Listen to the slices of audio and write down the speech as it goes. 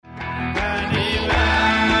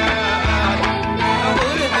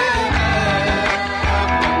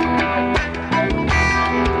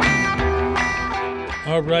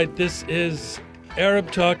All right, this is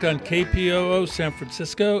Arab Talk on KPOO San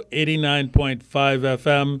Francisco, 89.5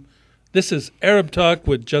 FM. This is Arab Talk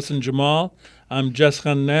with Jess and Jamal. I'm Jess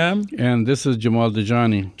Ghannam. And this is Jamal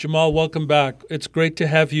Dajani. Jamal, welcome back. It's great to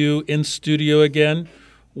have you in studio again.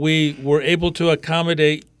 We were able to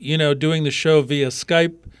accommodate, doing the show via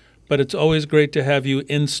Skype, but it's always great to have you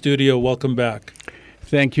in studio. Welcome back.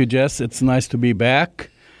 Thank you, Jess. It's nice to be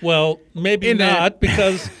back. Well, maybe not,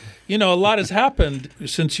 because, a lot has happened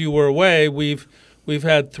since you were away. We've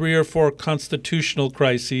had 3 or 4 constitutional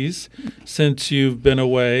crises since you've been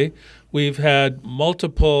away. We've had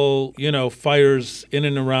multiple, fires in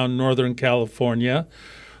and around Northern California.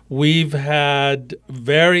 We've had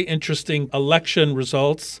very interesting election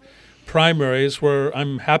results, primaries, where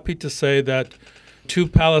I'm happy to say that 2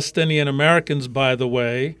 Palestinian Americans, by the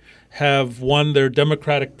way, have won their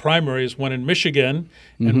Democratic primaries, one in Michigan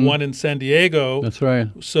and one in San Diego. That's right.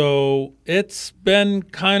 So it's been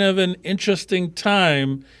kind of an interesting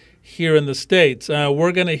time here in the States.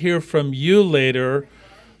 We're going to hear from you later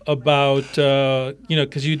about,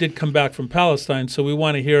 because you did come back from Palestine, so we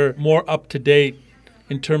want to hear more up-to-date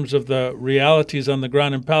in terms of the realities on the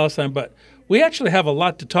ground in Palestine. But we actually have a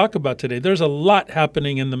lot to talk about today. There's a lot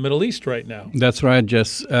happening in the Middle East right now. That's right,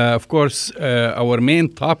 Jess. Of course, our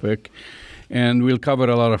main topic, and we'll cover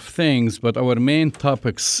a lot of things, but our main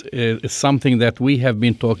topics is something that we have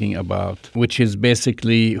been talking about, which is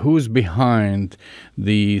basically who's behind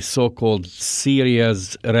the so-called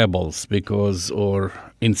Syria's rebels, or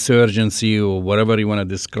insurgency, or whatever you want to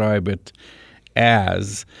describe it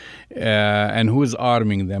as, and who's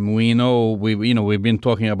arming them. We know we've been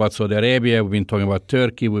talking about Saudi Arabia, we've been talking about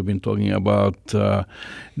Turkey, we've been talking about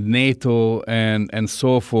NATO and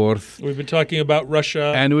so forth. We've been talking about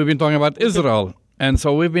Russia, and we've been talking about Israel. And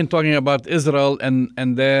so we've been talking about Israel,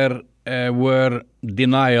 and there were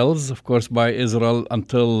denials, of course, by Israel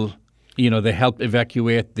until they helped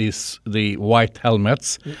evacuate the white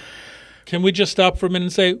helmets. Can we just stop for a minute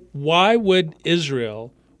and say, why would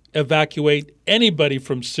Israel evacuate anybody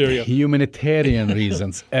from Syria? Humanitarian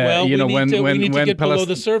reasons. We need to get below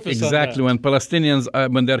the surface. Exactly. When Palestinians,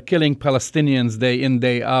 when they're killing Palestinians day in,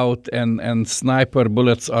 day out, and sniper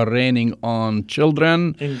bullets are raining on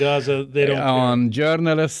children in Gaza, they don't on care.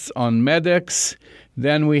 Journalists, on medics,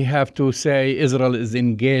 then we have to say Israel is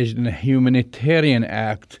engaged in a humanitarian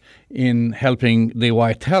act in helping the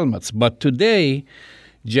white helmets. But today,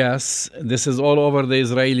 Jess, this is all over the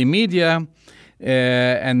Israeli media.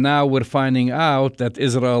 And now we're finding out that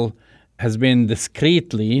Israel has been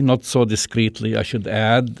discreetly, not so discreetly, I should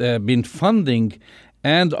add, been funding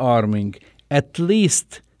and arming at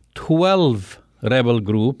least 12 rebel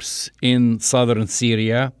groups in southern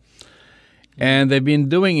Syria. And they've been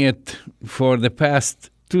doing it for the past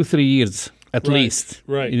 2-3 years at least.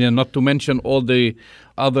 Right. Not to mention all the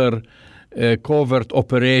other covert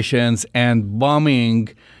operations and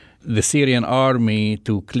bombing the Syrian army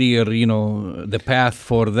to clear, the path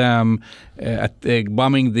for them,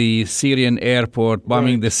 bombing the Syrian airport,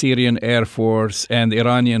 bombing the Syrian Air Force and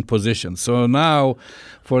Iranian positions. So now,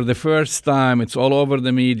 for the first time, it's all over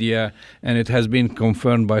the media, and it has been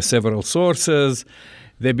confirmed by several sources.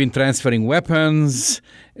 They've been transferring weapons.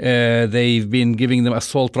 They've been giving them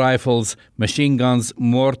assault rifles, machine guns,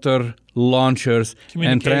 mortar launchers,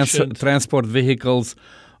 and transport vehicles,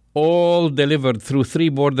 all delivered through 3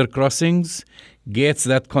 border crossings, gates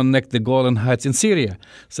that connect the Golan Heights in Syria.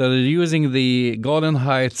 So they're using the Golan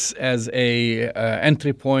Heights as a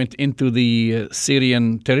entry point into the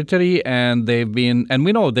Syrian territory, and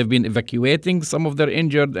we know they've been evacuating some of their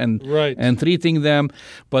injured and treating them.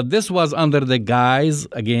 But this was under the guise,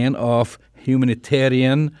 again, of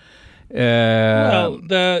humanitarian.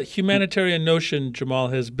 The humanitarian notion, Jamal,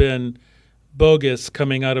 has been bogus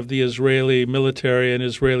coming out of the Israeli military and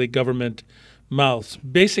Israeli government mouths.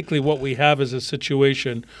 Basically, what we have is a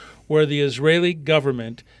situation where the Israeli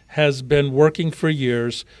government has been working for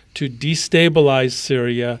years to destabilize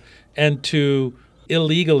Syria and to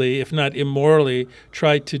illegally, if not immorally,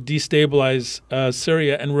 try to destabilize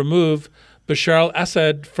Syria and remove Bashar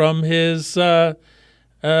al-Assad from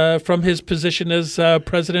his position as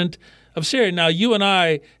president of Syria. Now, you and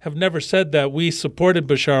I have never said that we supported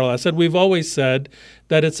Bashar al-Assad. We've always said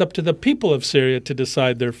that it's up to the people of Syria to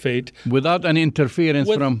decide their fate. Without any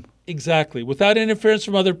interference from... Exactly, without interference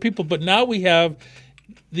from other people. But now we have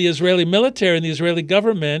the Israeli military and the Israeli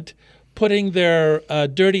government putting their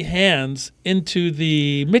dirty hands into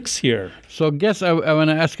the mix here. So I want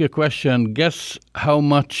to ask you a question. Guess how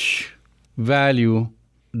much value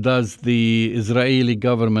does the Israeli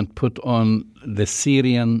government put on the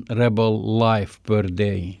Syrian rebel life per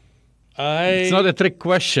day? It's not a trick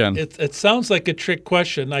question. It sounds like a trick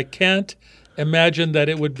question. I can't imagine that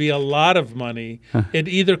it would be a lot of money. It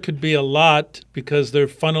either could be a lot because they're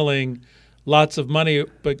funneling lots of money,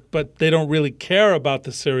 but they don't really care about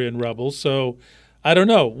the Syrian rebels. So I don't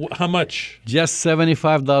know. How much? Just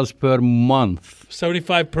 $75 per month.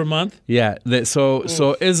 $75 per month? Yeah.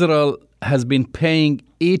 So Israel has been paying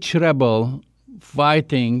each rebel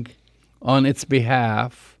fighting on its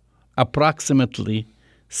behalf approximately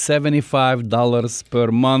 $75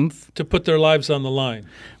 per month. To put their lives on the line.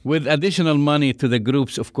 With additional money to the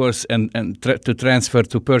groups, of course, and to transfer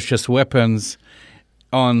to purchase weapons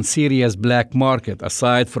on Syria's black market.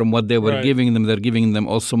 Aside from what they were giving them, they're giving them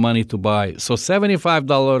also money to buy. So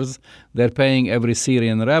 $75 they're paying every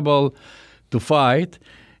Syrian rebel to fight.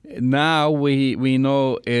 Now we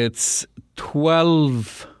know it's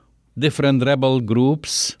 12 different rebel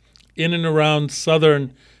groups in and around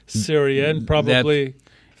southern Syria and probably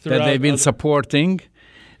that they've been supporting.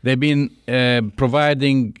 They've been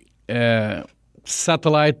providing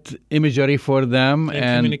satellite imagery for them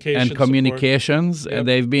and communications. Yep.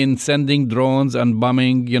 They've been sending drones and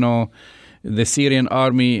bombing, the Syrian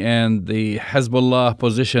army and the Hezbollah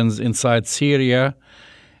positions inside Syria.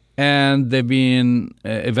 And they've been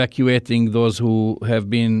evacuating those who have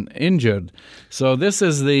been injured. So this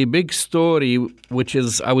is the big story, which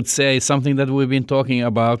is, I would say, something that we've been talking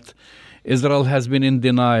about. Israel has been in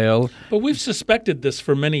denial. But we've suspected this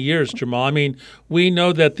for many years, Jamal. I mean, we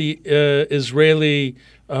know that the Israeli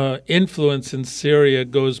influence in Syria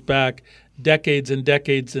goes back decades and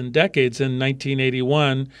decades and decades. In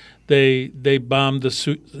 1981, they bombed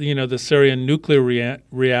the Syrian nuclear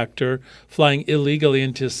reactor, flying illegally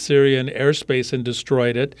into Syrian airspace and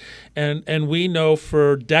destroyed it. And we know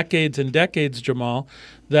for decades and decades, Jamal,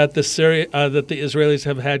 that the Israelis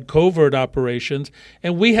have had covert operations,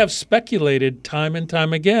 and we have speculated time and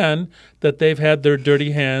time again that they've had their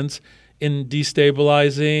dirty hands in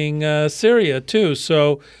destabilizing Syria too.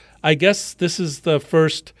 So I guess this is the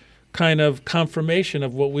first kind of confirmation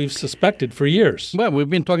of what we've suspected for years. Well, we've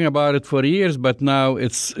been talking about it for years, but now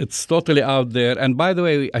it's totally out there. And by the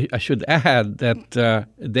way, I should add that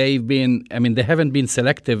they haven't been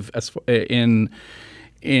selective as in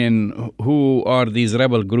who are these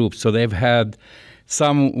rebel groups. So they've had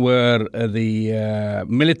some were the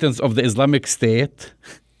militants of the Islamic State.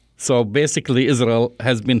 So basically, Israel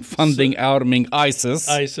has been funding, arming ISIS.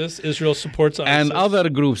 Israel supports ISIS. And other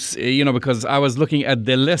groups, because I was looking at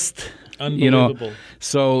the list. Unbelievable.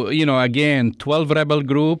 So, again, 12 rebel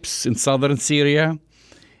groups in southern Syria.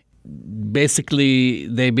 Basically,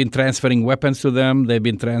 they've been transferring weapons to them. They've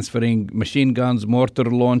been transferring machine guns, mortar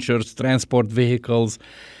launchers, transport vehicles,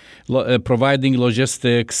 providing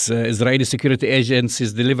logistics. Israeli security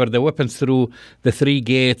agencies deliver the weapons through the three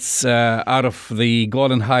gates out of the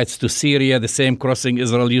Golan Heights to Syria, the same crossing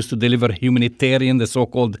Israel used to deliver the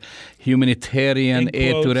so-called humanitarian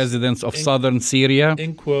aid to residents of southern Syria.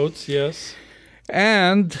 In quotes, yes.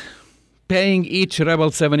 And paying each rebel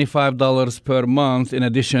 $75 per month in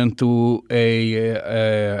addition to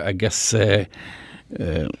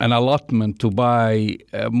an allotment to buy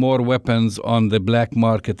more weapons on the black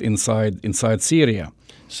market inside Syria.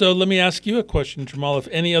 So let me ask you a question, Jamal. If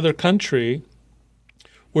any other country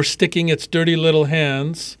were sticking its dirty little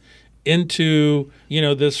hands into,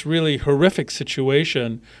 this really horrific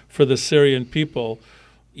situation for the Syrian people,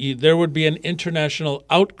 there would be an international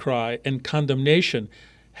outcry and condemnation.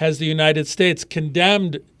 Has the United States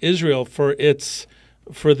condemned Israel for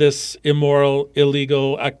this immoral,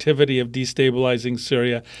 illegal activity of destabilizing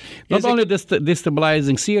Syria? Not only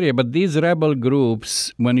destabilizing Syria, but these rebel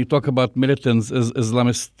groups, when you talk about militants,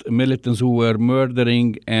 Islamist militants who were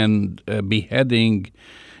murdering and beheading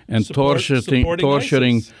and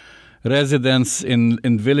torturing residents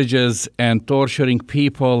in villages and torturing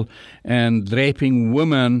people and raping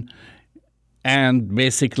women, and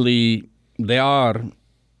basically they are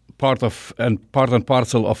part and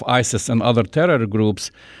parcel of ISIS and other terror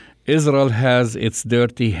groups. Israel has its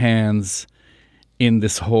dirty hands in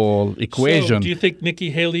this whole equation. So do you think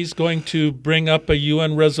Nikki Haley's going to bring up a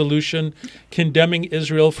UN resolution condemning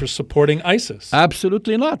Israel for supporting ISIS?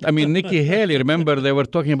 Absolutely not. I mean, Nikki Haley, remember, they were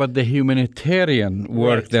talking about the humanitarian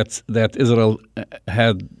work that Israel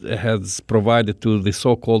has provided to the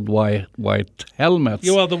so-called white helmets.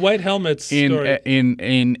 Yeah, well, the white helmets story.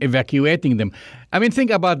 In evacuating them. I mean,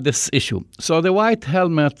 think about this issue. So the white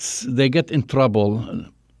helmets, they get in trouble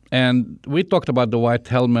And we talked about the white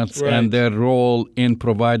helmets and their role in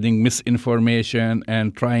providing misinformation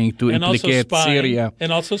and trying to implicate Syria.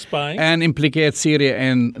 And also spying. And implicate Syria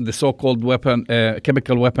in the so-called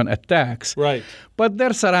chemical weapon attacks. Right. But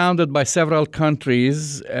they're surrounded by several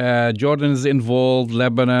countries. Jordan is involved,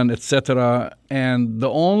 Lebanon, etc. And the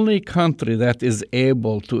only country that is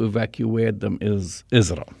able to evacuate them is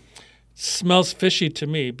Israel. Smells fishy to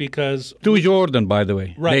me because... To Jordan, by the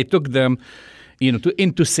way. Right. They took them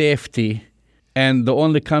into safety, and the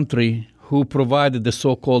only country who provided the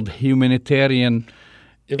so-called humanitarian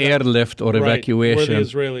airlift or evacuation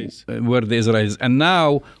were the Israelis. And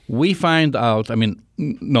now we find out,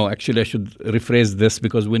 no, actually I should rephrase this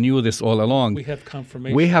because we knew this all along. We have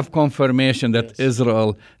confirmation. We have confirmation that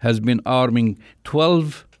Israel has been arming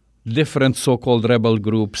 12 different so-called rebel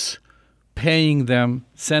groups, paying them,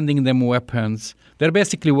 sending them weapons. They're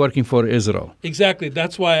basically working for Israel. Exactly.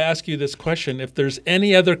 That's why I ask you this question. If there's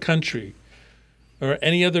any other country or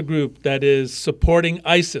any other group that is supporting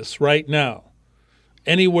ISIS right now,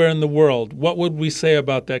 anywhere in the world, what would we say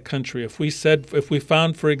about that country? If we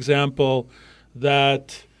found, for example,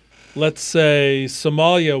 that, let's say,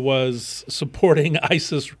 Somalia was supporting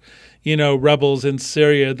ISIS, rebels in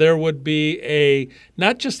Syria, there would be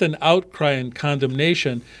not just an outcry and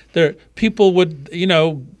condemnation. People would,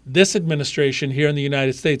 this administration here in the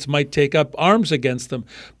United States might take up arms against them.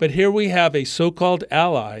 But here we have a so-called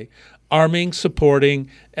ally arming, supporting,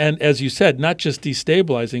 and as you said, not just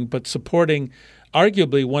destabilizing, but supporting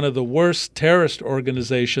arguably one of the worst terrorist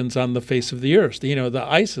organizations on the face of the earth, the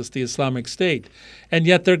ISIS, the Islamic State. And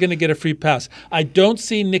yet they're going to get a free pass. I don't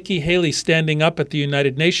see Nikki Haley standing up at the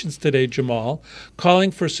United Nations today, Jamal,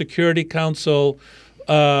 calling for Security Council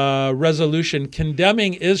resolution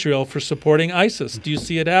condemning Israel for supporting ISIS. Do you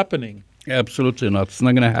see it happening? Absolutely not. It's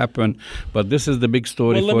not going to happen. But this is the big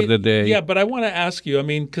story for the day. Yeah, but I want to ask you,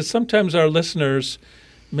 because sometimes our listeners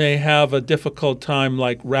may have a difficult time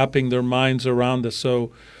wrapping their minds around this.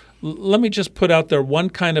 So let me just put out there one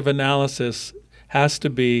kind of analysis has to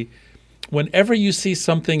be whenever you see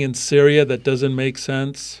something in Syria that doesn't make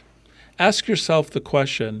sense, ask yourself the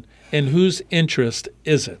question, in whose interest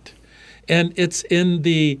is it? And it's in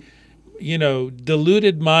the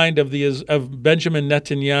deluded mind of Benjamin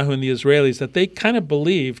Netanyahu and the Israelis that they kind of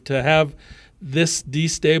believe to have this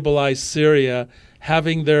destabilized Syria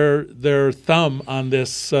having their thumb on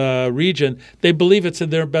this region, they believe it's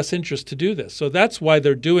in their best interest to do this. So that's why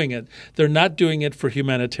they're doing it. They're not doing it for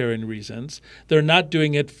humanitarian reasons. They're not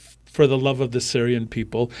doing it for the love of the Syrian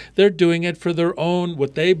people. They're doing it for their own,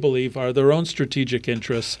 what they believe are their own strategic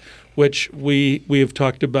interests, which we have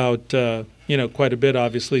talked about quite a bit,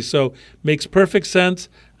 obviously. So makes perfect sense.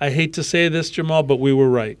 I hate to say this, Jamal, but we were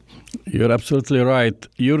right. You're absolutely right.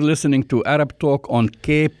 You're listening to Arab Talk on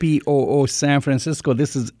KPOO San Francisco.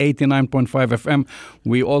 This is 89.5 FM.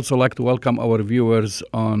 We also like to welcome our viewers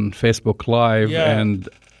on Facebook Live and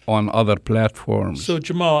on other platforms. So,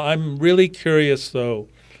 Jamal, I'm really curious, though,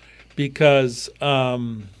 because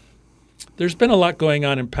there's been a lot going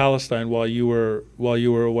on in Palestine while you were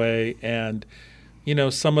away, and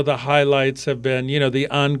some of the highlights have been the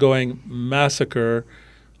ongoing massacre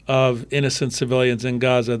of innocent civilians in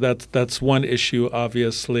Gaza. That's one issue,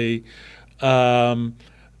 obviously. The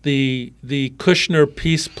Kushner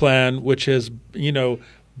peace plan, which has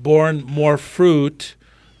borne more fruit,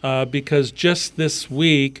 because just this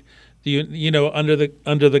week, under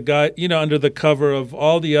the cover of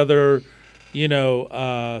all the other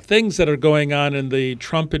things that are going on in the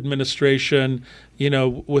Trump administration,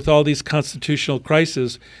 with all these constitutional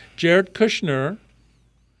crises, Jared Kushner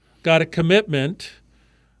got a commitment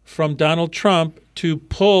from Donald Trump to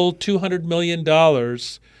pull $200 million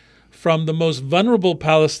from the most vulnerable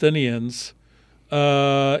Palestinians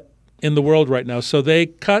in the world right now. So they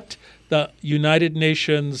cut the United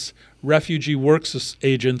Nations Refugee Works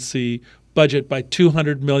Agency budget by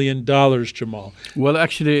 $200 million, Jamal. Well,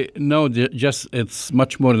 actually, no, it's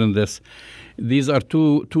much more than this. These are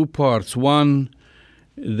two parts. One,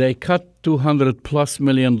 they cut $200+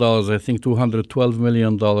 million, I think $212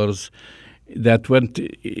 million, that went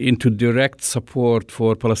into direct support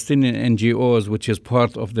for Palestinian NGOs, which is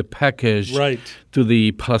part of the package to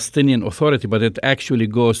the Palestinian Authority, but it actually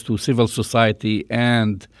goes to civil society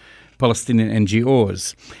and Palestinian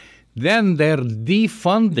NGOs. Then they're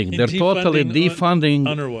defunding. They're totally defunding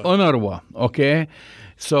UNRWA. Okay?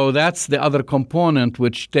 So that's the other component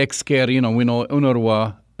which takes care, we know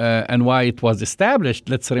UNRWA and why it was established.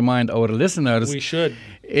 Let's remind our listeners. We should.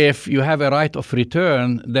 If you have a right of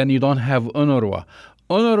return, then you don't have UNRWA.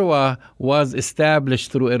 UNRWA was established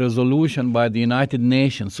through a resolution by the United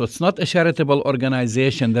Nations. So it's not a charitable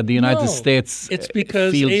organization that the United States it's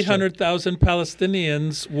because 800,000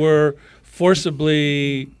 Palestinians were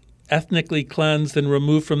forcibly ethnically cleansed and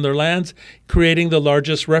removed from their lands, creating the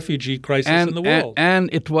largest refugee crisis in the world. And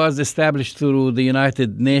it was established through the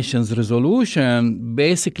United Nations resolution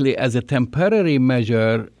basically as a temporary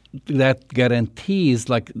measure that guarantees,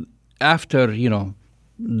 like after,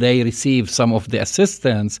 they received some of the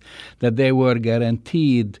assistance, that they were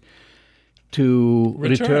guaranteed to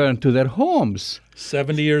return to their homes.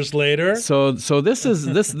 70 years later. So this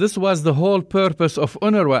was the whole purpose of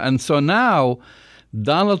UNRWA. And so now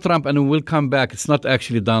Donald Trump, and we'll come back, it's not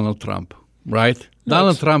actually Donald Trump, right? No,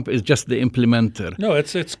 Donald Trump is just the implementer. No,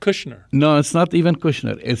 it's Kushner. No, it's not even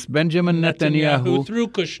Kushner. It's Benjamin Netanyahu. Through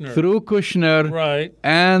Kushner. Through Kushner. Right.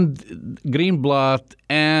 And Greenblatt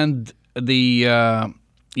and the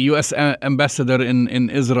U.S. ambassador in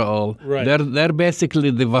Israel. Right. They're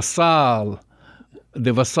basically the vassal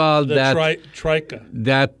troika.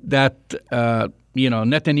 That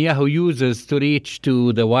Netanyahu uses to reach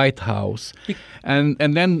to the White House, and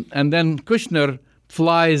then Kushner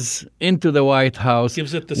flies into the White House,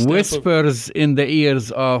 gives it the whispers in the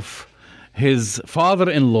ears of his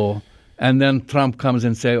father-in-law, and then Trump comes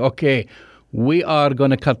and say, "Okay, we are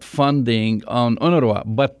going to cut funding on UNRWA."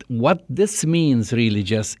 But what this means really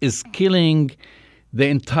just is killing the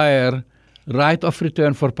entire right of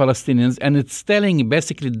return for Palestinians, and it's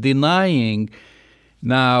basically denying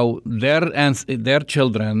now their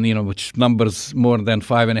children, which numbers more than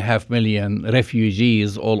 5.5 million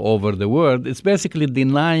refugees all over the world. It's basically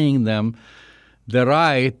denying them the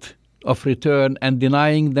right of return and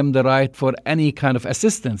denying them the right for any kind of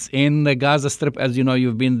assistance. In the Gaza Strip, as you know,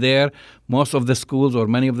 you've been there, most of the schools or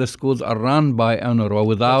many of the schools are run by UNRWA.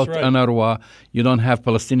 Without UNRWA, you don't have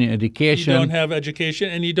Palestinian education. You don't have education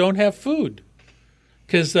and you don't have food.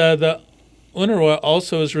 Because the UNRWA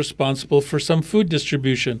also is responsible for some food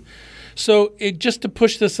distribution. So just to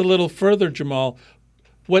push this a little further, Jamal,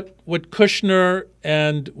 what Kushner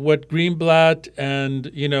and what Greenblatt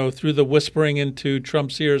and, through the whispering into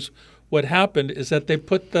Trump's ears, what happened is that they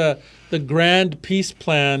put the grand peace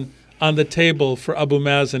plan on the table for Abu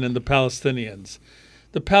Mazen and the Palestinians.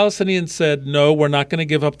 The Palestinians said, no, we're not going to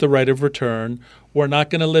give up the right of return. We're not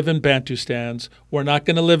going to live in Bantustans. We're not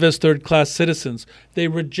going to live as third-class citizens. They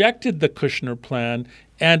rejected the Kushner plan,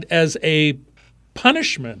 and as a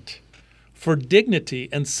punishment for dignity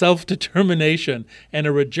and self-determination and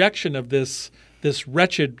a rejection of this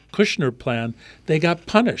wretched Kushner plan, they got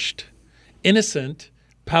punished. Innocent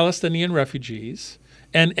Palestinian refugees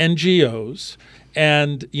and NGOs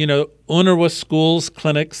and, UNRWA schools,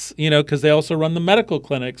 clinics, because they also run the medical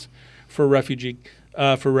clinics for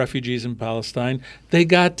refugees in Palestine. They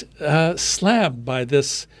got slammed by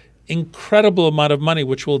this incredible amount of money,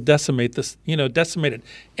 which will decimate it.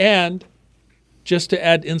 And just to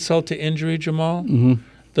add insult to injury, Jamal,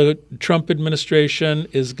 the Trump administration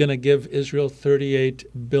is going to give Israel $38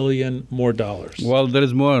 billion more dollars. Well, there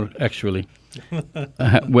is more, actually.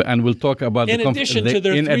 And we'll talk about in addition to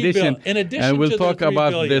their $3 billion. And we'll talk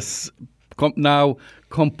about this now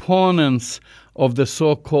components of the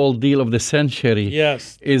so-called deal of the century.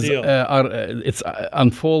 Yes, it's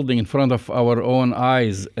unfolding in front of our own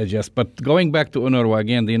eyes. But going back to UNRWA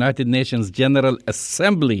again, the United Nations General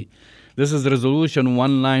Assembly. This is Resolution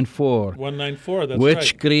 194. 194, that's which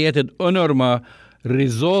right. created UNRWA,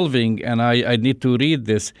 resolving, and I need to read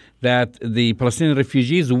this, that the Palestinian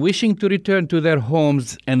refugees wishing to return to their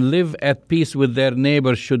homes and live at peace with their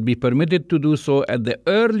neighbors should be permitted to do so at the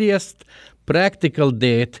earliest practical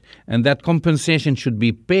date, and that compensation should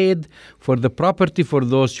be paid for the property for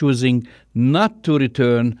those choosing not to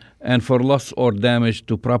return and for loss or damage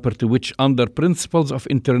to property which, under principles of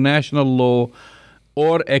international law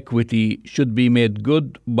or equity, should be made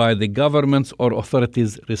good by the governments or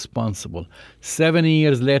authorities responsible. 70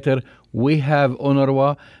 years later, we have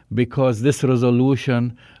UNRWA because this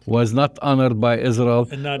resolution was not honored by Israel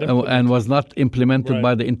and was not implemented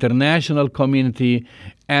by the international community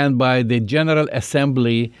and by the General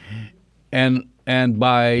Assembly and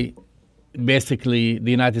by basically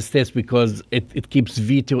the United States, because it keeps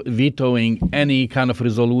vetoing any kind of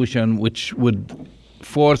resolution which would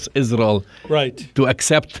force Israel to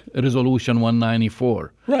accept Resolution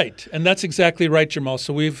 194. Right, and that's exactly right, Jamal.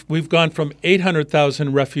 So we've gone from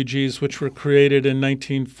 800,000 refugees, which were created in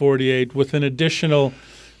 1948, with an additional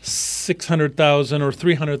 600,000 or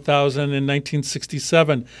 300,000 in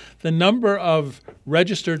 1967. The number of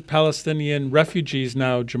registered Palestinian refugees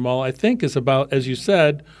now, Jamal, I think is about, as you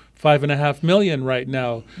said, 5.5 million right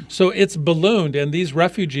now. So it's ballooned, and these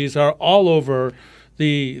refugees are all over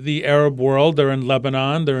the Arab world. They're in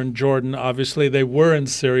Lebanon. They're in Jordan. Obviously, they were in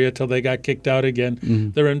Syria till they got kicked out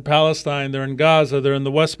again. They're in Palestine. They're in Gaza. They're in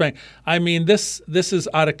the West Bank. I mean, this is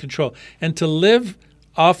out of control. And to live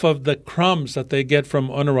off of the crumbs that they get from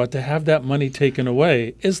UNRWA, to have that money taken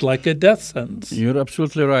away is like a death sentence. You're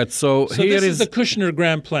absolutely right. So here this is the Kushner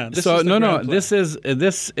grand plan. This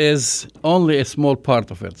is only a small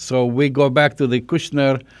part of it. So we go back to the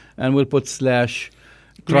Kushner and we'll put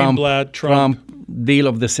 / Trump deal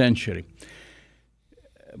of the century.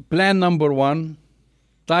 Plan number 1,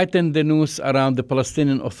 tighten the noose around the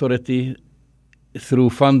Palestinian Authority through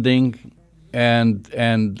funding and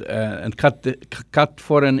cut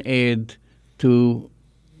foreign aid to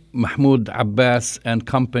Mahmoud Abbas and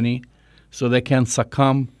company so they can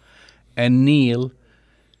succumb and kneel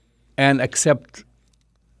and accept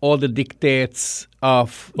all the dictates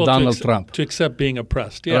of Donald Trump. To accept being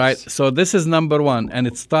oppressed, yes. Right. So this is number 1. And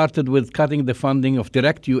it started with cutting the funding of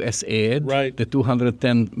direct U.S. aid, the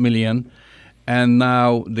 $210 million. And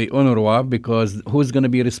now the UNRWA, because who's going to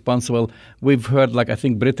be responsible? We've heard, I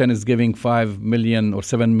think Britain is giving 5 million or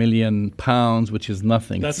 7 million pounds, which is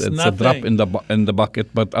nothing. It's nothing. A drop in the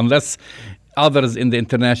bucket. But unless others in the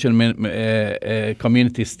international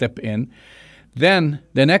community step in, then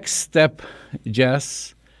the next step,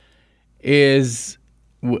 Jess, is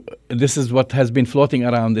this is what has been floating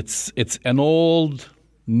around. It's an old,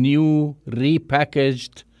 new,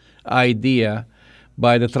 repackaged idea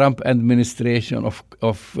by the Trump administration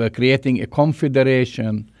of creating a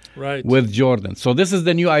confederation with Jordan. So this is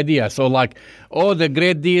the new idea. So the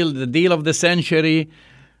great deal, the deal of the century.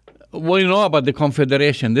 We know about the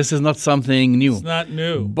confederation. This is not something new. It's not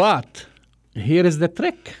new. But here is the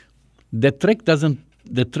trick. The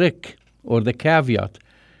trick or the caveat.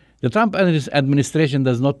 The Trump administration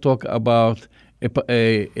does not talk about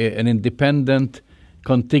an independent,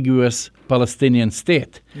 contiguous Palestinian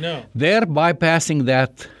state. No. They're bypassing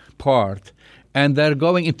that part, and they're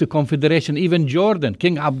going into confederation. Even Jordan,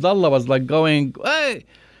 King Abdullah was going, hey,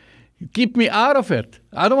 keep me out of it.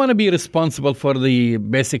 I don't want to be responsible for the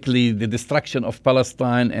destruction of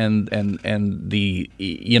Palestine and the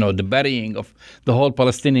the burying of the whole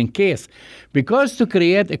Palestinian case. Because to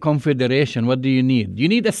create a confederation, what do you need? You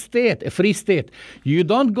need a state, a free state. You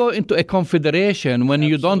don't go into a confederation when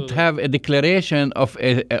you don't have a declaration of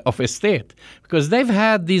a state. Because they've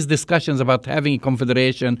had these discussions about having a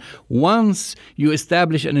confederation. Once you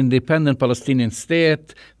establish an independent Palestinian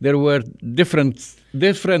state, there were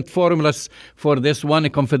different formulas for this one, a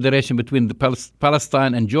confederation between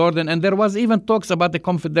Palestine and Jordan, and there was even talks about the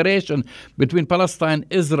confederation between Palestine,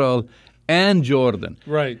 Israel, and Jordan.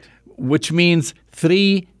 Right. Which means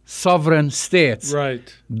 3 sovereign states. Right.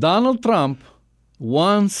 Donald Trump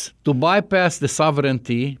wants to bypass the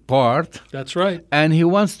sovereignty part. That's right. And he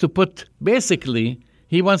wants to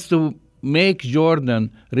he wants to make Jordan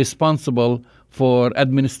responsible for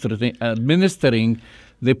administering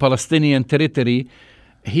the Palestinian territory.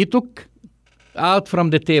 He's taking out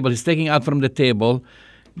from the table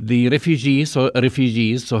the refugees, so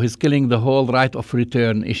he's killing the whole right of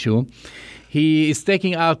return issue. He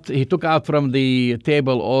took out from the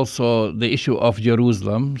table also the issue of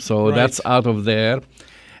Jerusalem, so that's out of there.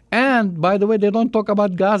 And, by the way, they don't talk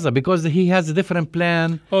about Gaza because he has a different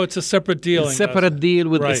plan. Oh, it's a separate deal. Deal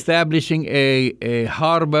with establishing a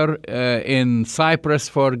harbor in Cyprus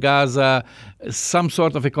for Gaza, some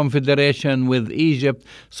sort of a confederation with Egypt.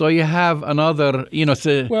 So you have another,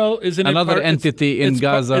 entity in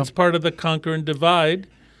Gaza. It's part of the conquer and divide.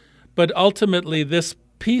 But ultimately, this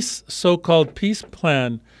so-called peace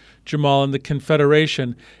plan, Jamal, and the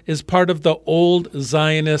Confederation is part of the old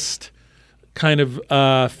Zionist kind of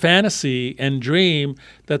fantasy and dream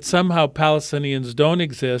that somehow Palestinians don't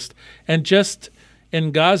exist, and just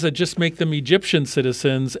in Gaza, just make them Egyptian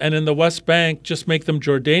citizens, and in the West Bank, just make them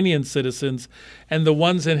Jordanian citizens, and the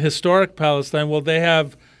ones in historic Palestine, well, they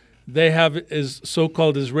have is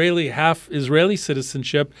so-called half Israeli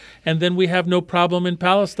citizenship, and then we have no problem in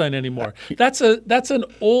Palestine anymore. That's an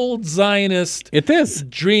old Zionist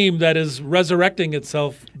dream that is resurrecting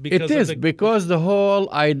itself. Because the whole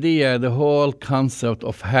idea, the whole concept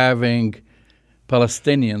of having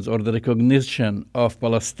Palestinians or the recognition of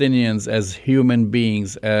Palestinians as human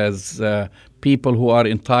beings, as people who are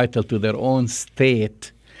entitled to their own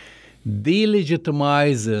state,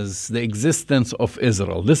 delegitimizes the existence of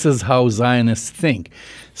Israel. This is how Zionists think.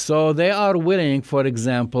 So they are willing, for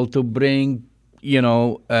example, to bring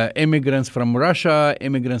immigrants from Russia,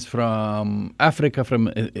 immigrants from Africa, from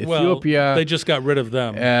Ethiopia. Well, they just got rid of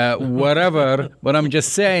them. Whatever. But I'm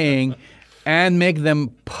just saying, and make them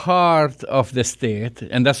part of the state.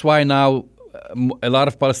 And that's why now a lot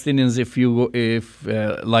of Palestinians, if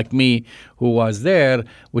like me, who was there,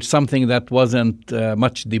 which something that wasn't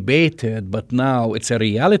much debated, but now it's a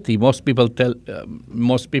reality. Most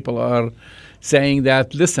people are saying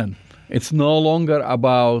that, listen, it's no longer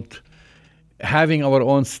about having our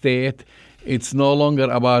own state. It's no longer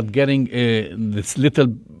about getting this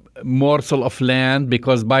little morsel of land,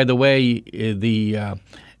 because, by the way,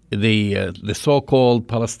 the so-called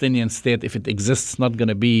Palestinian state, if it exists, not going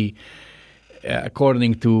to be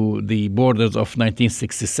according to the borders of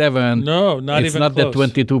 1967. No, not it's even not close.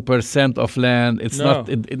 the 22% of land. It's No.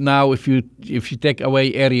 not now. If you take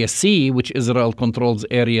away Area C, which Israel controls,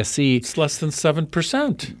 Area C, It's less than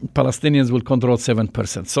 7%. Palestinians will control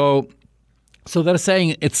 7%. So they're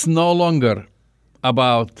saying it's no longer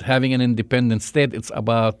about having an independent state. It's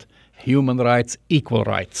about human rights, equal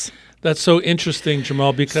rights. That's so interesting,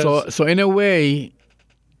 Jamal, because So in a way,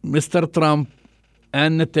 Mr. Trump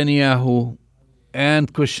and Netanyahu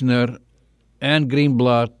and Kushner and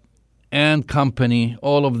Greenblatt and company,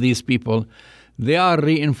 all of these people, they are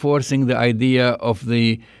reinforcing the idea of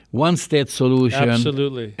the one-state solution.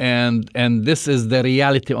 absolutely. And this is the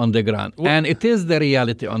reality on the ground. And it is the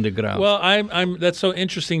reality on the ground. Well, I'm. That's so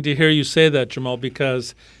interesting to hear you say that, Jamal,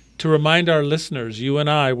 because to remind our listeners, you and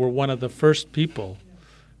I were one of the first people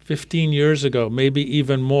 15 years ago, maybe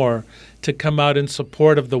even more, to come out in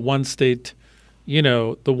support of the one-state,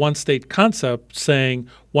 the one-state concept, saying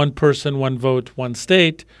one person, one vote, one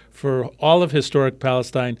state for all of historic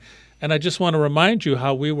Palestine. And I just want to remind you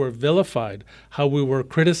how we were vilified, how we were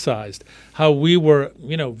criticized, how we were,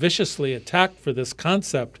 viciously attacked for this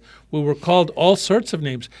concept. We were called all sorts of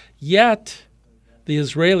names. Yet the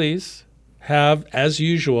Israelis have, as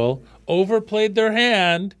usual, overplayed their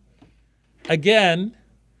hand again.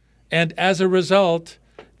 And as a result,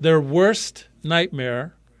 their worst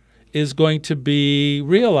nightmare is going to be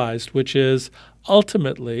realized, which is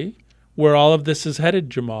ultimately where all of this is headed,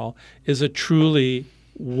 Jamal, is a truly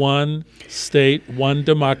one state, one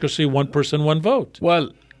democracy, one person, one vote.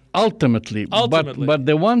 Well, ultimately. But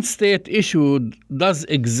the one-state issue does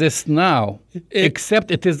exist now,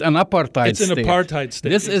 except it is an apartheid state. It's an apartheid state.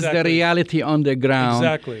 This is the reality on the ground.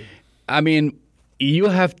 Exactly. I mean, you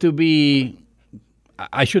have to be,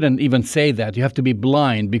 I shouldn't even say that, you have to be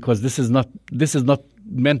blind, because this is not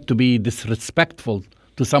meant to be disrespectful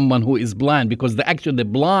to someone who is blind, because the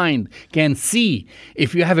blind can see.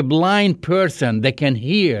 If you have a blind person, they can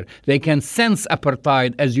hear, they can sense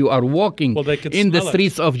apartheid as you are walking in the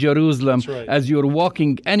streets of Jerusalem, right, as you're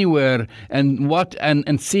walking anywhere,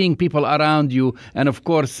 and seeing people around you. And of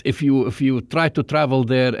course, if you try to travel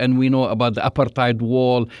there, and we know about the apartheid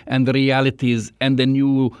wall and the realities and the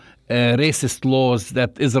new racist laws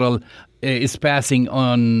that Israel is passing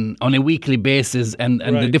on a weekly basis, and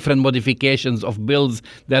right, the different modifications of bills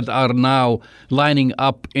that are now lining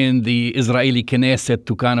up in the Israeli Knesset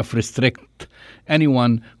to kind of restrict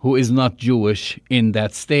anyone who is not Jewish in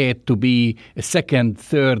that state to be a second,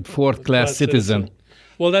 third, fourth class citizen.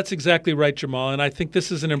 Well, that's exactly right, Jamal. And I think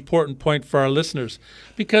this is an important point for our listeners,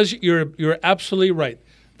 because you're absolutely right.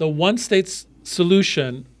 The one-state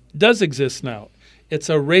solution does exist now. It's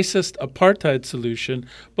a racist apartheid solution,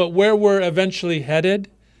 but where we're eventually headed,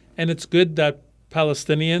 and it's good that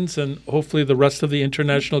Palestinians and hopefully the rest of the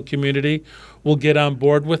international community will get on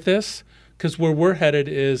board with this, because where we're headed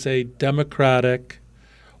is a democratic,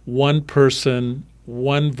 one person,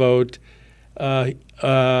 one vote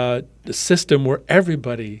system where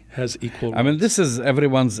everybody has equal rights. I mean, this is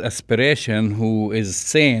everyone's aspiration who is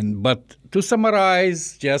sane. But to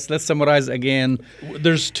summarize, let's summarize again.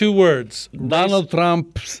 There's two words. Donald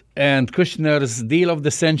Trump's and Kushner's deal of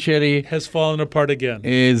the century has fallen apart again.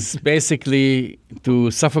 Is basically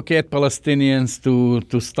to suffocate Palestinians,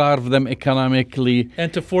 to starve them economically.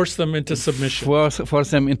 And to force them into submission.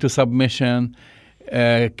 Force them into submission.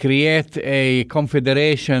 Create a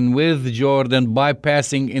confederation with Jordan,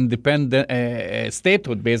 bypassing independent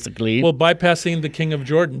statehood, basically. Well, bypassing the King of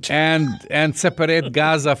Jordan, too. And separate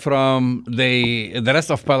Gaza from the rest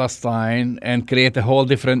of Palestine, and create a whole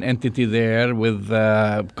different entity there with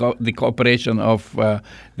the cooperation of the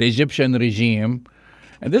Egyptian regime.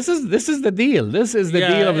 And this is the deal. This is the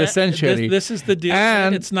deal of the century. This is the deal.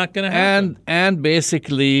 And it's not going to happen. And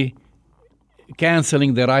basically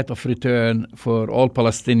canceling the right of return for all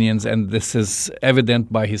Palestinians, and this is evident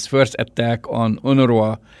by his first attack on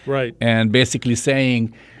UNRWA. Right. And basically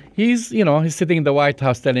saying he's sitting in the White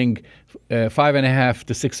House telling 5.5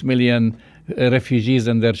 to 6 million refugees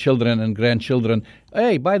and their children and grandchildren,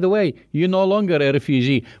 hey, by the way, you're no longer a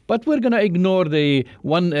refugee, but we're going to ignore the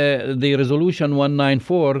resolution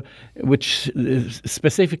 194, which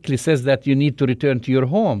specifically says that you need to return to your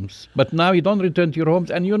homes. But now you don't return to your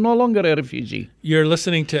homes, and you're no longer a refugee. You're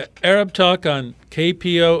listening to Arab Talk on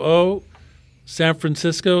KPOO San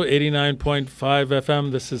Francisco, 89.5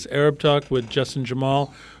 FM. This is Arab Talk with Justin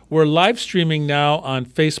Jamal. We're live streaming now on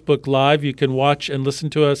Facebook Live. You can watch and listen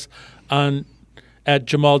to us at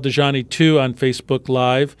Jamal Dajani 2 on Facebook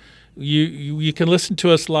Live. You can listen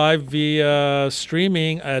to us live via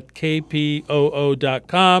streaming at kpoo.com,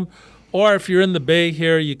 or if you're in the Bay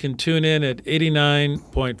here, you can tune in at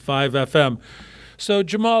 89.5 FM. So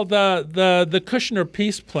Jamal, the Kushner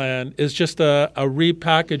peace plan is just a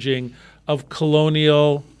repackaging of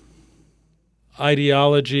colonial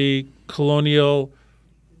ideology, colonial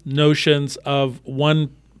notions of one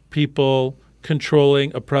people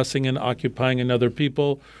controlling, oppressing, and occupying another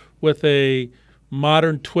people with a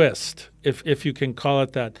modern twist, if you can call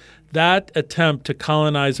it that. That attempt to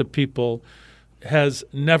colonize a people has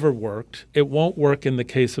never worked. It won't work in the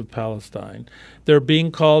case of Palestine. They're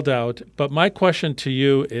being called out. But my question to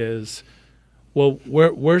you is, well,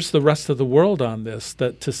 where's the rest of the world on this?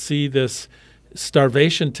 That to see this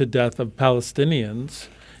starvation to death of Palestinians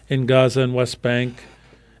in Gaza and West Bank,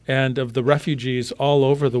 and of the refugees all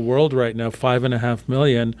over the world right now, 5.5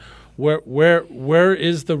 million. Where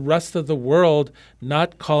is the rest of the world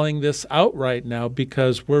not calling this out right now?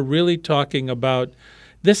 Because we're really talking about,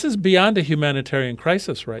 this is beyond a humanitarian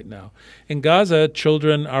crisis right now. In Gaza,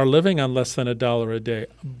 children are living on less than $1 a day,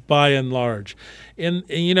 by and large. In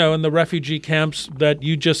the refugee camps that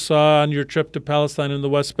you just saw on your trip to Palestine and the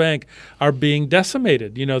West Bank are being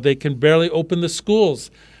decimated. They can barely open the schools,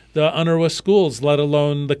 the UNRWA schools, let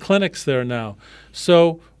alone the clinics there now.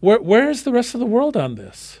 So where is the rest of the world on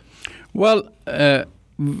this? Well,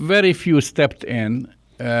 very few stepped in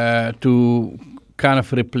to kind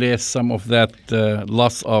of replace some of that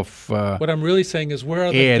loss of what I'm really saying is, where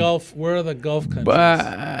are the Gulf countries?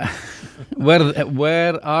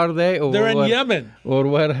 Where are they? Or they're in Yemen. Or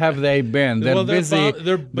where have they been? They're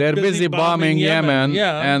busy bombing Yemen,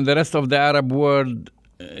 and the rest of the Arab world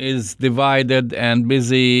is divided and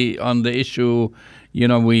busy on the issue.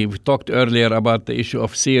 We talked earlier about the issue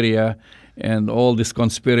of Syria and all this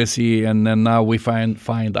conspiracy, and then now we find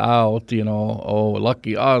out,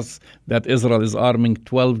 lucky us, that Israel is arming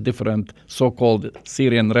 12 different so-called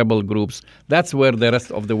Syrian rebel groups. That's where the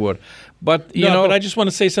rest of the world. But but I just want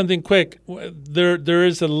to say something quick. There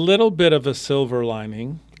is a little bit of a silver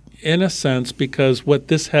lining, in a sense, because what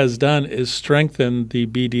this has done is strengthen the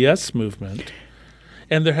BDS movement.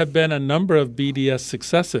 And there have been a number of BDS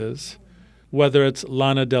successes, whether it's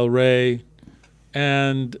Lana Del Rey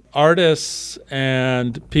and artists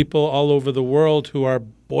and people all over the world who are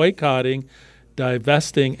boycotting,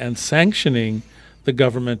 divesting, and sanctioning the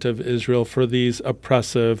government of Israel for these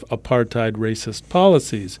oppressive, apartheid, racist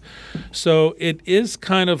policies. So it is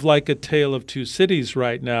kind of like a tale of two cities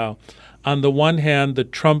right now. On the one hand, the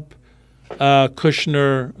Trump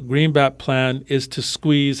Kushner Greenback plan is to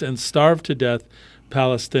squeeze and starve to death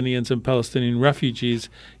Palestinians and Palestinian refugees.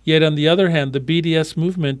 Yet on the other hand, the BDS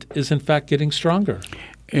movement is in fact getting stronger.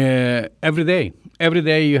 Every day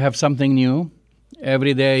you have something new.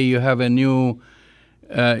 Every day you have a new.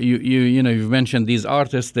 You've mentioned these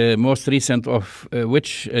artists. The most recent of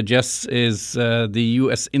which, Jess, is the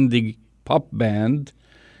U.S. indie pop band.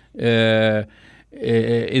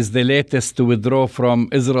 Is the latest to withdraw from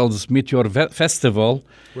Israel's Meteor Festival,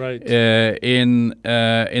 right? In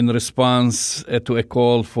response to a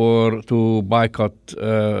call to boycott,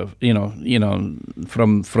 from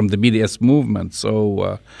the BDS movement.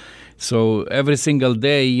 So every single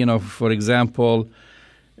day, for example,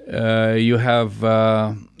 you have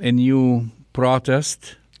a new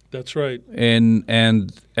protest. That's right. And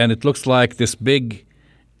it looks like this big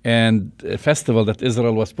and a festival that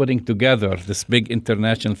Israel was putting together, this big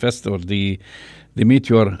international festival, the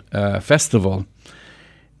Meteor Festival.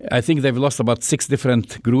 I think they've lost about 6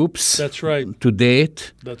 different groups. That's right. To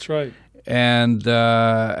date. That's right. And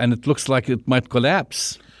it looks like it might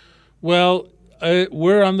collapse. Well,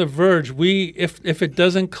 we're on the verge. If it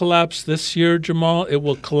doesn't collapse this year, Jamal, it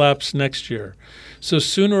will collapse next year. So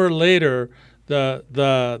sooner or later, that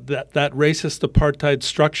racist apartheid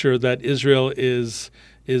structure that Israel is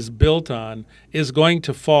built on is going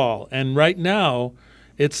to fall. And right now,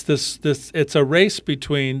 it's it's a race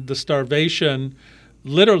between the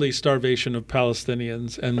literally starvation of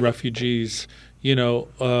Palestinians and refugees,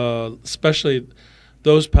 especially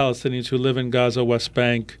those Palestinians who live in Gaza, West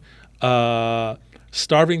Bank,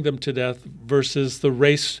 starving them to death, versus the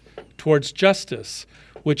race towards justice,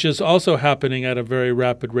 which is also happening at a very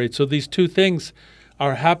rapid rate. So these two things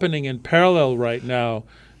are happening in parallel right now,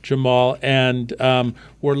 Jamal, and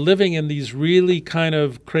we're living in these really kind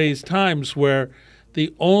of crazed times where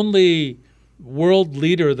the only world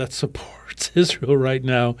leader that supports Israel right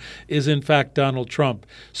now is, in fact, Donald Trump.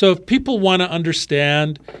 So if people want to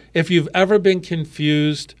understand, if you've ever been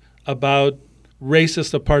confused about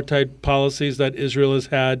racist apartheid policies that Israel has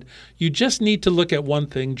had, you just need to look at one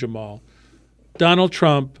thing, Jamal. Donald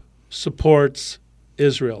Trump supports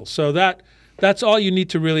Israel. So that's all you need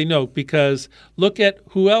to really know, because look at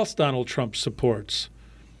who else Donald Trump supports.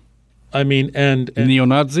 I mean, and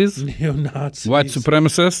neo-Nazis, white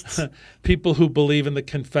supremacists, people who believe in the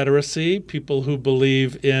Confederacy, people who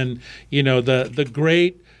believe in, the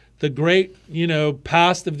great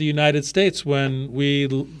past of the United States when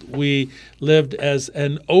we lived as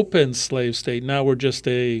an open slave state. Now we're just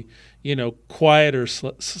a quieter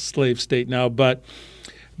slave state now, but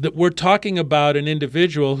that we're talking about an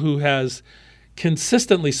individual who has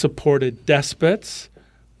consistently supported despots,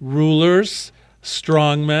 rulers,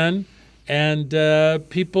 strongmen, and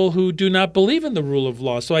people who do not believe in the rule of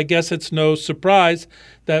law. So I guess it's no surprise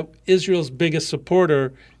that Israel's biggest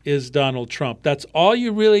supporter is Donald Trump. That's all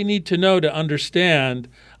you really need to know to understand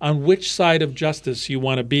on which side of justice you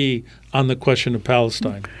want to be on the question of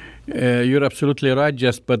Palestine. You're absolutely right,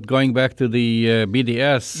 Jess. But going back to the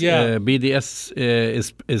BDS, BDS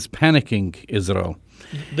is panicking Israel.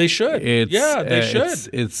 They should. They should.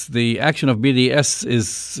 It's the action of BDS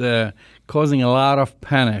is causing a lot of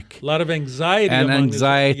panic, a lot of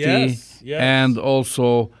anxiety, yes. And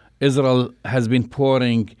also Israel has been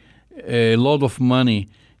pouring a lot of money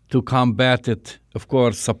to combat it. Of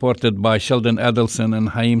course, supported by Sheldon Adelson and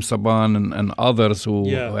Haim Saban and others who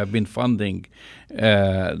have been funding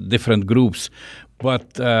different groups.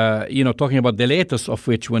 But, talking about the latest of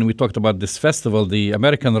which, when we talked about this festival, the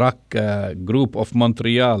American Rock Group of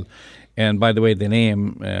Montreal, and by the way, the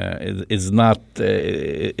name is not,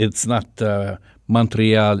 it's not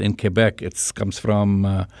Montreal in Quebec. It comes from,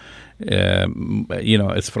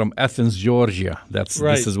 it's from Athens, Georgia.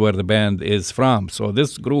 This is where the band is from. So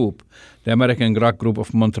this group, the American Rock Group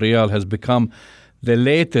of Montreal, has become the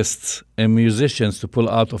latest musicians to pull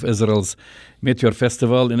out of Israel's Meteor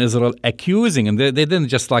Festival in Israel, accusing, and they didn't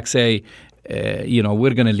just say,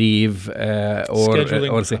 we're going to leave,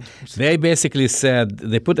 or say, they basically said,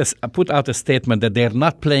 they put out a statement that they're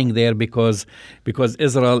not playing there because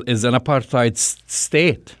Israel is an apartheid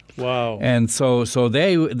state. Wow. And so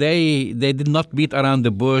they did not beat around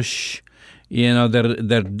the bush.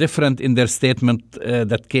 They're different in their statement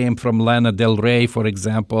that came from Lana Del Rey, for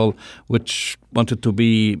example, which wanted to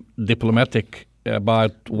be diplomatic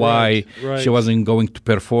about why she wasn't going to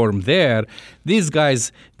perform there. These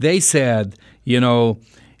guys, they said,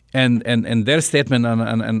 and their statement,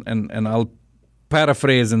 and I'll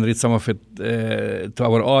paraphrase and read some of it to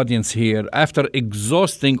our audience here. After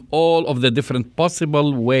exhausting all of the different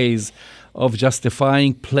possible ways of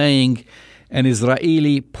justifying playing an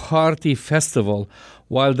Israeli party festival,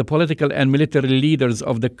 while the political and military leaders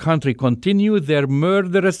of the country continue their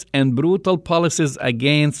murderous and brutal policies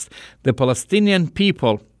against the Palestinian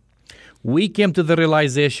people, we came to the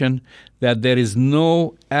realization that there is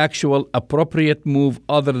no actual appropriate move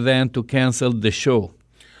other than to cancel the show.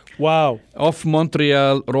 Wow. Off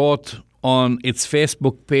Montreal wrote on its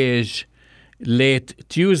Facebook page late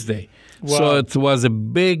Tuesday. Wow. So it was a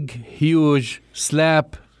big, huge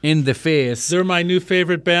slap in the face. They're my new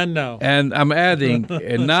favorite band now. And I'm adding,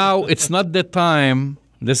 now it's not the time.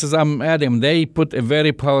 I'm adding, they put a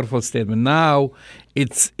very powerful statement. Now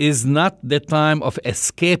it is not the time of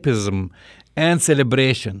escapism and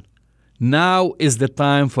celebration. Now is the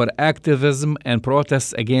time for activism and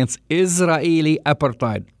protests against Israeli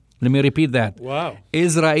apartheid. Let me repeat that. Wow.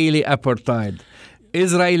 Israeli apartheid.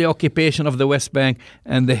 Israeli occupation of the West Bank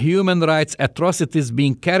and the human rights atrocities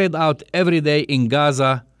being carried out every day in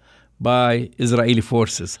Gaza by Israeli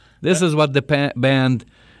forces. This is what the band,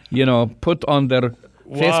 put on their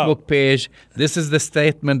Facebook page. This is the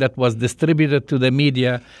statement that was distributed to the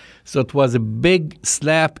media. So it was a big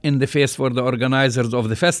slap in the face for the organizers of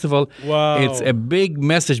the festival. Wow. It's a big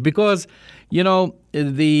message because,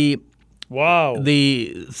 the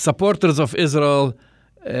supporters of Israel,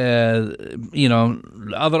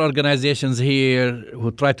 other organizations here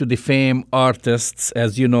who try to defame artists,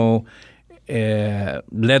 as you know,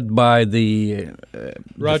 led by the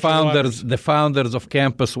founders of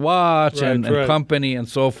Campus Watch and company and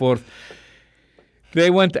so forth. They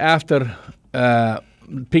went after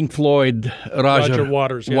Pink Floyd, Roger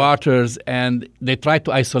Waters, Waters, and they try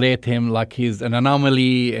to isolate him like he's an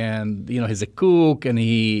anomaly, and he's a kook, and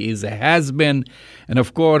he is a has-been, and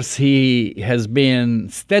of course he has been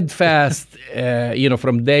steadfast,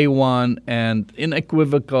 from day one, and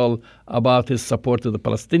unequivocal about his support to the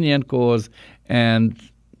Palestinian cause, and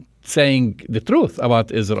saying the truth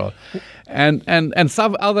about Israel, and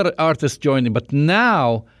some other artists joined him. But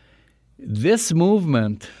now this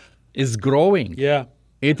movement is growing. Yeah,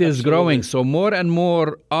 it is growing. So more and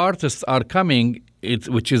more artists are coming,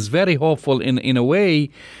 which is very hopeful in a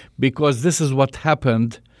way, because this is what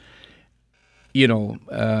happened,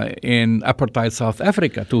 in apartheid South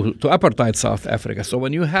Africa, to apartheid South Africa. So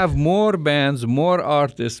when you have more bands, more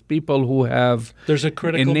artists, people who have there's a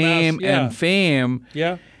critical name mass. Yeah. and fame.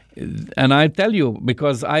 Yeah. And I tell you,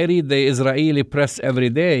 because I read the Israeli press every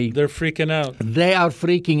day, they're freaking out. They are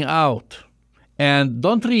freaking out. And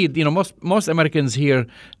don't read, most Americans here,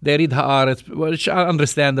 they read Haaretz, which are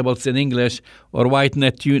understandable, it's in English, or White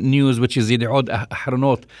Net News, which is Yidi'od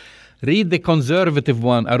Ahronot. Read the conservative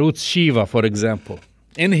one, Arutz Shiva, for example,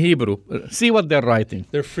 in Hebrew. See what they're writing.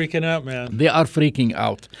 They're freaking out, man. They are freaking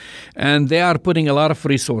out. And they are putting a lot of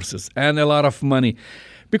resources and a lot of money.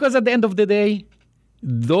 Because at the end of the day,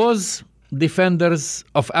 those defenders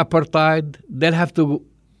of apartheid, they'll have to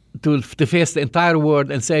face the entire world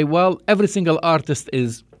and say, well, every single artist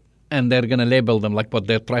is, and they're going to label them like what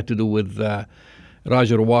they try to do with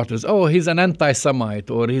Roger Waters. Oh, he's an anti-Semite,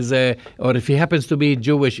 or or if he happens to be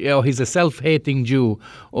Jewish, he's a self-hating Jew,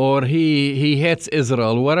 or he hates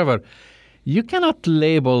Israel, whatever. You cannot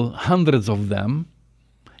label hundreds of them.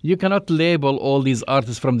 You cannot label all these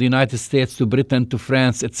artists from the United States to Britain to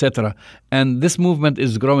France, etc. And this movement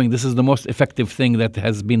is growing. This is the most effective thing that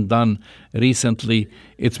has been done recently.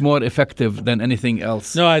 It's more effective than anything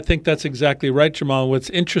else. No, I think that's exactly right, Jamal. What's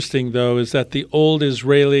interesting, though, is that the old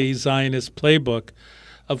Israeli Zionist playbook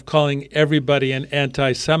of calling everybody an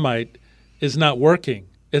anti-Semite is not working.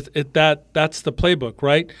 That's the playbook,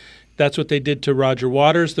 right? That's what they did to Roger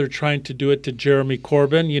Waters. They're trying to do it to Jeremy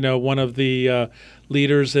Corbyn, one of the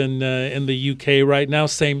leaders in the UK right now.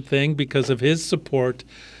 Same thing, because of his support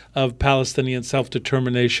of Palestinian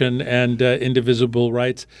self-determination and indivisible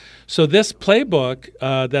rights. So this playbook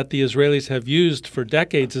that the Israelis have used for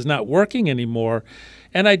decades is not working anymore.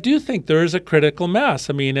 And I do think there is a critical mass.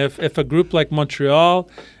 I mean, if a group like Montreal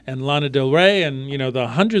and Lana Del Rey and the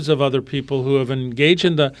hundreds of other people who have engaged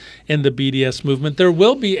in the BDS movement, there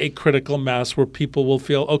will be a critical mass where people will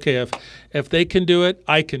feel, okay, if they can do it,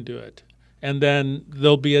 I can do it. And then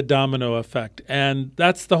there'll be a domino effect. And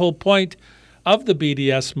that's the whole point of the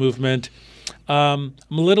BDS movement. I'm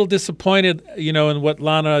a little disappointed, in what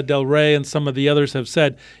Lana Del Rey and some of the others have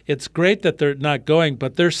said. It's great that they're not going,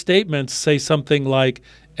 but their statements say something like,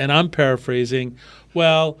 and I'm paraphrasing,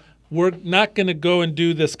 well, we're not going to go and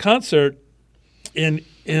do this concert with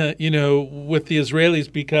the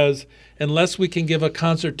Israelis, because unless we can give a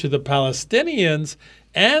concert to the Palestinians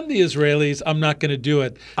and the Israelis, I'm not going to do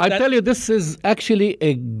it. I tell you, this is actually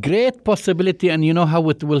a great possibility, and you know how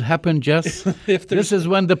it will happen, Jess? This is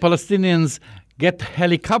when the Palestinians get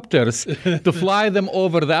helicopters to fly them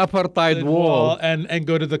over the apartheid wall and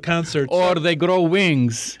go to the concert. Or they grow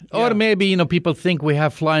wings. Yeah. Or maybe, people think we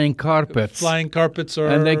have flying carpets.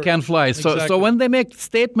 And they can fly. Exactly. So when they make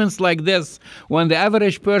statements like this, when the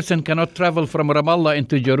average person cannot travel from Ramallah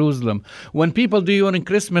into Jerusalem, when people during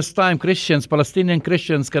Christmas time, Palestinian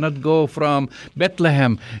Christians cannot go from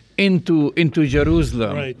Bethlehem into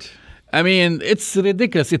Jerusalem. Right. I mean, it's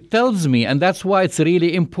ridiculous. It tells me, and that's why it's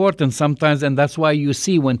really important sometimes, and that's why you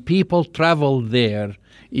see when people travel there,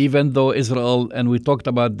 even though Israel, and we talked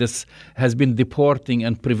about this, has been deporting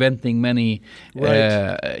and preventing many,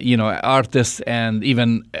 artists and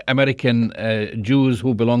even American Jews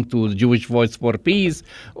who belong to the Jewish Voice for Peace,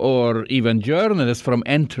 or even journalists from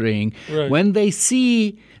entering, when they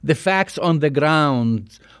see the facts on the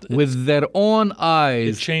ground with their own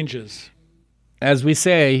eyes, it changes. As we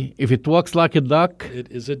say, if it walks like a duck,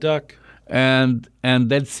 it is a duck. And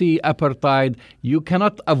they'll see apartheid. You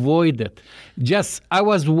cannot avoid it. I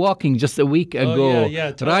was walking just a week ago,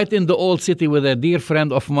 right in the old city with a dear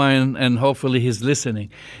friend of mine, and hopefully he's listening.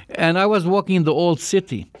 And I was walking in the old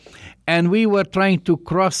city, and we were trying to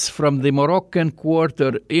cross from the Moroccan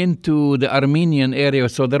quarter into the Armenian area.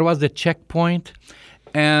 So there was a checkpoint.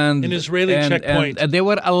 And an Israeli checkpoint. And they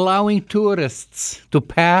were allowing tourists to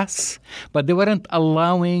pass, but they weren't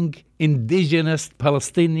allowing indigenous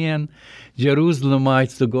Palestinian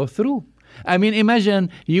Jerusalemites to go through. I mean, imagine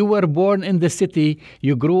you were born in the city,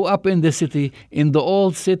 you grew up in the city, in the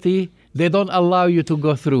old city, They don't allow you to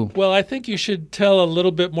go through. Well, I think you should tell a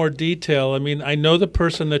little bit more detail. I mean, I know the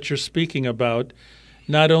person that you're speaking about.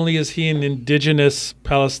 Not only is he an indigenous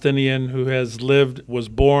Palestinian who was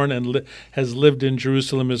born and has lived in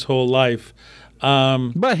Jerusalem his whole life.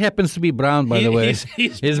 But happens to be brown, by the way.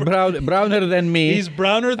 He's browner than me. He's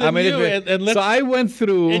browner than you. So I went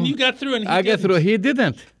through. And you got through, and I got through. He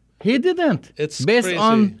didn't. It's based crazy.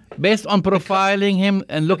 on profiling him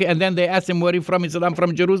and looking. And then they asked him, "Where are you from?" He said, "I'm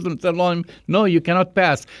from Jerusalem." They told him, "No, you cannot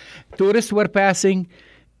pass." Tourists were passing.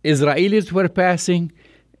 Israelis were passing.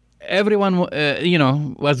 Everyone,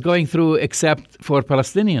 was going through except for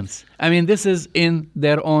Palestinians. I mean, this is in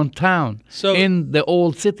their own town, in the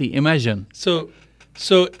old city. Imagine. So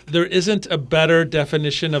there isn't a better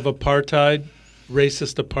definition of apartheid,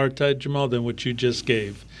 racist apartheid, Jamal, than what you just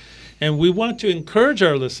gave. And we want to encourage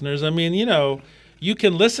our listeners. I mean, you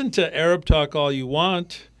can listen to Arab Talk all you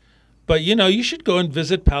want, but, you should go and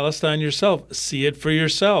visit Palestine yourself. See it for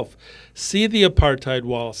yourself. See the apartheid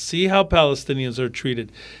wall. See how Palestinians are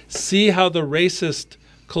treated. See how the racist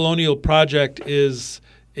colonial project is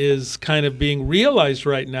kind of being realized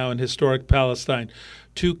right now in historic Palestine.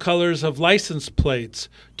 2 colors of license plates,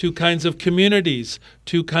 2 kinds of communities,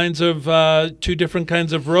 2 different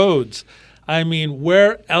kinds of roads. I mean,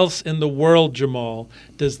 where else in the world, Jamal,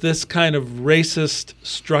 does this kind of racist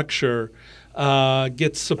structure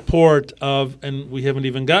get support of, and we haven't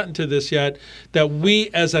even gotten to this yet, that we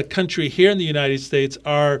as a country here in the United States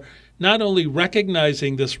are not only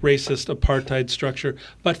recognizing this racist apartheid structure,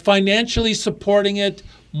 but financially supporting it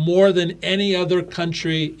more than any other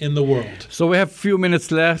country in the world. So we have a few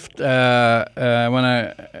minutes left. I want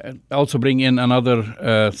to also bring in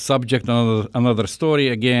another subject, another story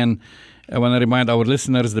again. I want to remind our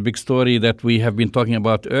listeners the big story that we have been talking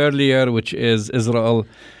about earlier, which is Israel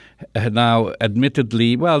now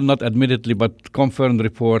not admittedly, but confirmed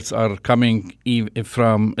reports are coming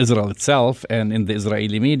from Israel itself and in the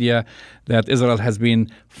Israeli media that Israel has been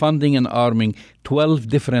funding and arming 12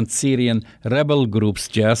 different Syrian rebel groups,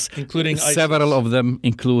 including ISIS. Several of them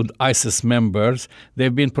include ISIS members.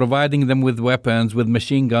 They've been providing them with weapons, with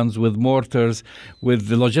machine guns, with mortars, with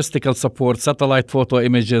the logistical support, satellite photo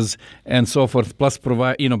images, and so forth, plus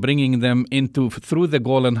bringing them through the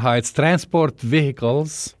Golan Heights, transport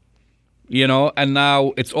vehicles. And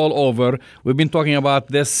now it's all over. We've been talking about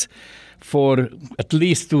this for at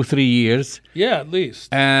least 2-3 years. Yeah, at least.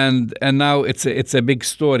 And now it's a big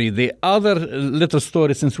story. The other little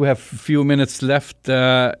story, since we have a few minutes left,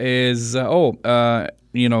 is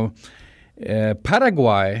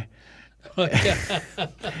Paraguay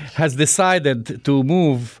has decided to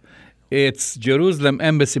move its Jerusalem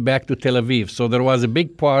embassy back to Tel Aviv. So there was a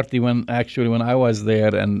big party when I was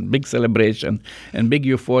there, and big celebration and big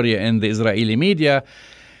euphoria in the Israeli media.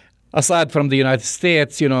 Aside from the United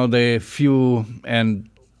States, the few, and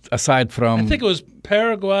aside from... I think it was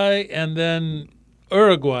Paraguay and then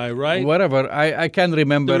Uruguay, right? Whatever. I can't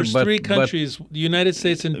remember. There was 3 countries, the United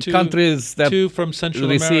States and 2 countries that 2 from Central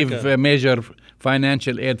receive America. Major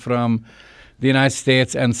financial aid from the United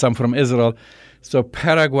States and some from Israel. So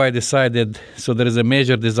Paraguay decided, so there is a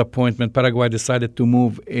major disappointment. Paraguay decided to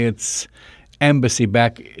move its embassy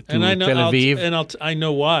back to Tel Aviv. I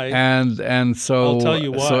know why. And so I'll tell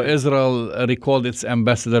you why. So Israel recalled its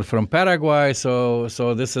ambassador from Paraguay. So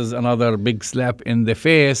this is another big slap in the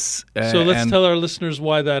face. So let's tell our listeners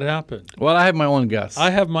why that happened. Well, I have my own guess. I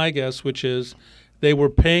have my guess, which is they were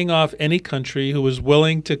paying off any country who was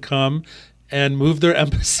willing to come and move their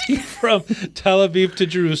embassy from Tel Aviv to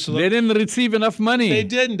Jerusalem. They didn't receive enough money. They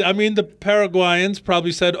didn't. I mean, the Paraguayans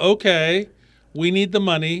probably said, okay, we need the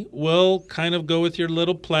money. We'll kind of go with your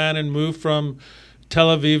little plan and move from Tel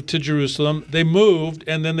Aviv to Jerusalem. They moved,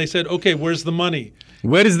 and then they said, okay, where's the money?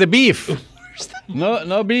 Where is the beef?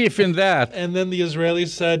 No beef in that. And then the Israelis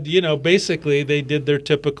said, basically they did their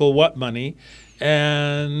typical what money.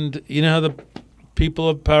 And the people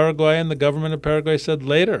of Paraguay and the government of Paraguay said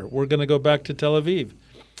later, we're going to go back to Tel Aviv.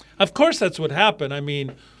 Of course, that's what happened. I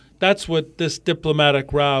mean, that's what this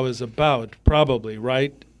diplomatic row is about, probably,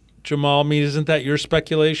 right, Jamal? I mean, isn't that your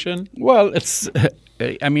speculation? Well, it's,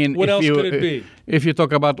 I mean, what else could it be? If you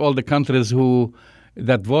talk about all the countries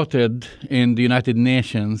that voted in the United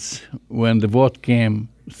Nations when the vote came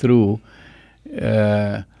through,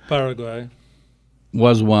 Paraguay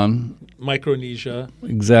was one. Micronesia.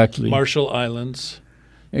 Exactly. Marshall Islands.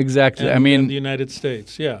 Exactly. And the United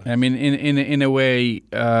States, yeah. I mean, in a way,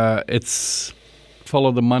 it's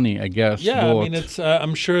follow the money, I guess. Yeah, vote. I mean, it's.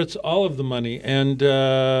 I'm sure it's all of the money, and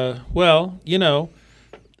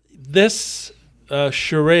this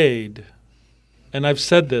charade, and I've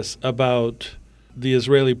said this about the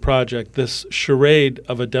Israeli project, this charade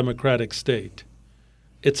of a democratic state.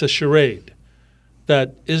 It's a charade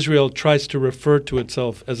that Israel tries to refer to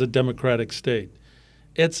itself as a democratic state.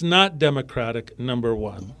 It's not democratic, number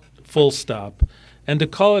one, full stop. And to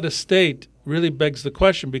call it a state really begs the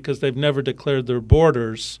question because they've never declared their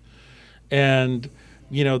borders. And,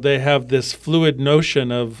 they have this fluid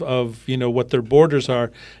notion of what their borders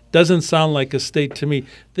are. Doesn't sound like a state to me.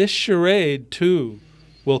 This charade, too,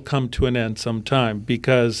 will come to an end sometime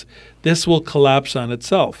because this will collapse on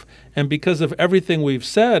itself. And because of everything we've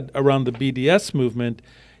said around the BDS movement,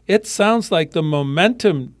 it sounds like the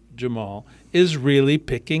momentum, Jamal, is really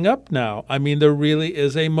picking up now. I mean, there really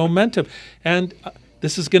is a momentum. And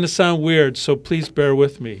this is going to sound weird, so please bear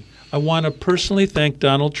with me. I want to personally thank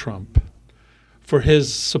Donald Trump for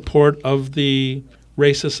his support of the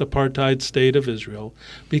racist apartheid state of Israel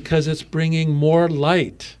because it's bringing more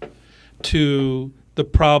light to the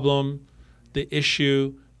problem, the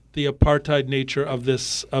issue, the apartheid nature of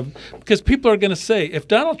this. Because people are going to say, if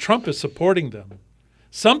Donald Trump is supporting them,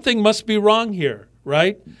 something must be wrong here,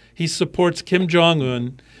 right? He supports Kim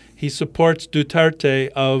Jong-un. He supports Duterte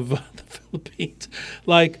of the Philippines.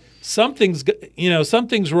 Like, something's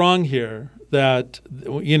wrong here that,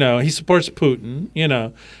 he supports Putin,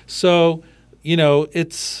 So,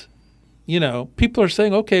 it's, people are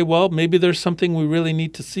saying, okay, well, maybe there's something we really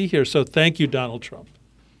need to see here. So thank you, Donald Trump.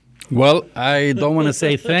 Well, I don't want to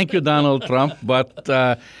say thank you, Donald Trump,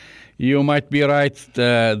 but you might be right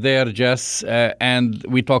there, Jess. And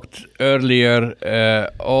we talked earlier,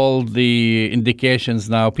 all the indications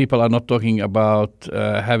now, people are not talking about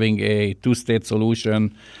having a two-state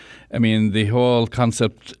solution. I mean, the whole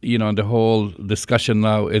concept, the whole discussion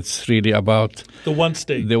now, it's really about the one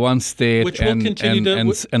state. The one state which will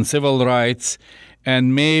continue and civil rights.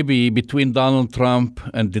 And maybe between Donald Trump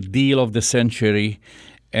and the deal of the century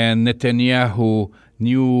and Netanyahu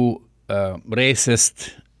new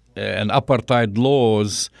racist and apartheid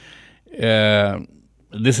laws,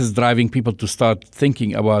 this is driving people to start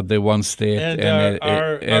thinking about the one state,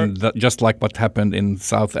 and just like what happened in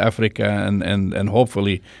South Africa, and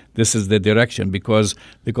hopefully this is the direction, because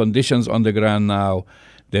the conditions on the ground now,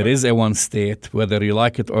 there is a one state, whether you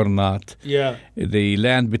like it or not. Yeah. The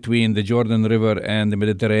land between the Jordan River and the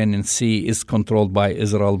Mediterranean Sea is controlled by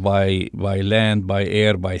Israel by land, by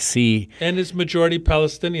air, by sea. And it's majority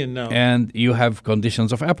Palestinian now. And you have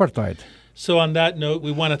conditions of apartheid. So on that note,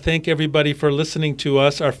 we want to thank everybody for listening to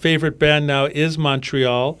us. Our favorite band now is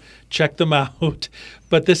Montreal. Check them out.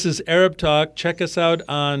 But this is Arab Talk. Check us out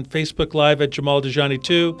on Facebook Live at Jamal Dajani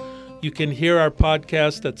 2. You can hear our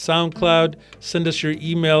podcast at SoundCloud. Send us your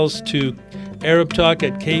emails to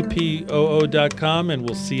arabtalk@kpoo.com, and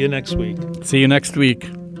we'll see you next week. See you next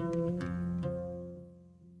week.